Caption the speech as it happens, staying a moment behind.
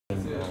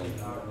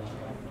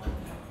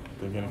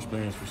They're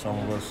experience for some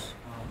of us,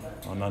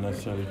 not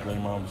necessarily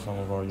Draymond, but some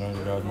of our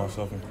younger guys,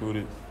 myself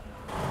included,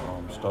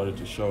 started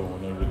to show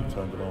when they really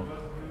turned it on.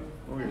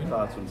 What were your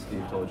thoughts when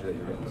Steve told you that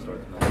you were going to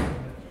start tonight?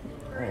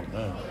 Oh,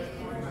 man.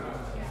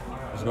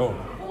 Let's go.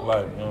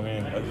 Like, you know what I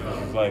mean?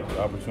 This is like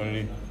the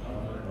opportunity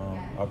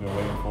I've been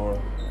waiting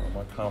for.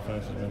 My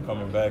confidence has been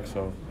coming back,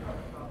 so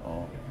I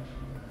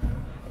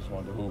just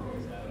wanted to hoop.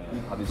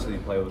 Obviously, you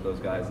play with those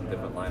guys in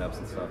different lineups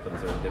and stuff, but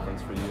is there a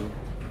difference for you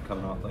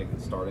coming out, like,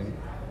 starting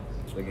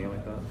a game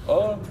like that?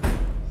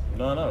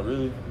 No, not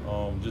really.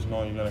 Just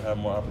knowing you're going to have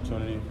more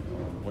opportunity,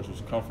 which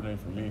was comforting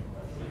for me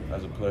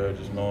as a player,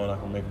 just knowing I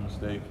can make a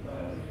mistake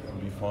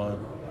and be fine.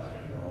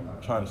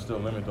 Trying to still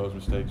limit those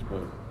mistakes,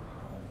 but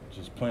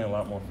just playing a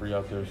lot more free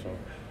out there, so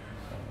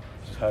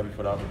just happy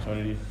for the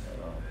opportunity.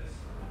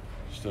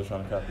 Still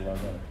trying to capitalize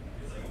on it.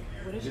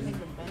 What did you think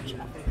of the bench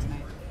effort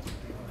tonight?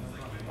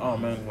 Oh,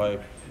 man,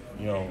 like,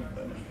 you know,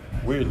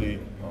 weirdly,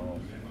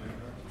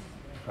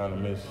 kind of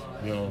miss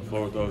being on the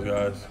floor with those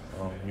guys.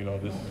 You know,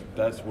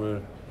 that's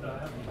where,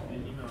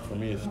 for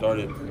me, it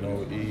started, you know,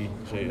 with E,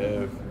 J.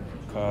 Ev,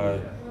 Kai,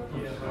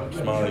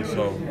 Smiley,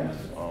 so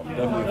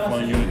definitely a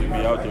fun unit to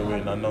be out there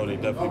with, and I know they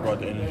definitely brought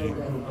the energy,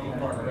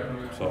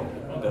 so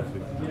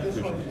definitely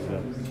appreciate it.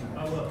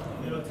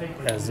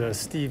 Has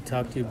Steve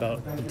talked to you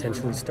about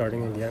potentially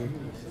starting again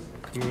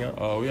coming up?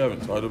 We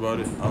haven't talked about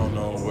it. I don't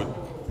know what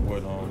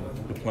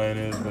the plan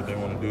is, what they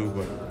want to do,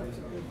 but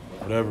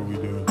whatever we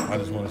do, I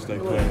just want to stay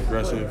playing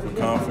aggressive with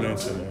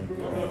confidence and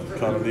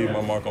try to leave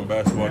my mark on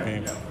basketball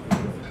game.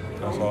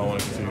 That's all I want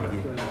to continue to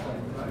do.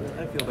 How do you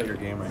feel about your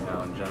game right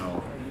now in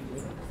general?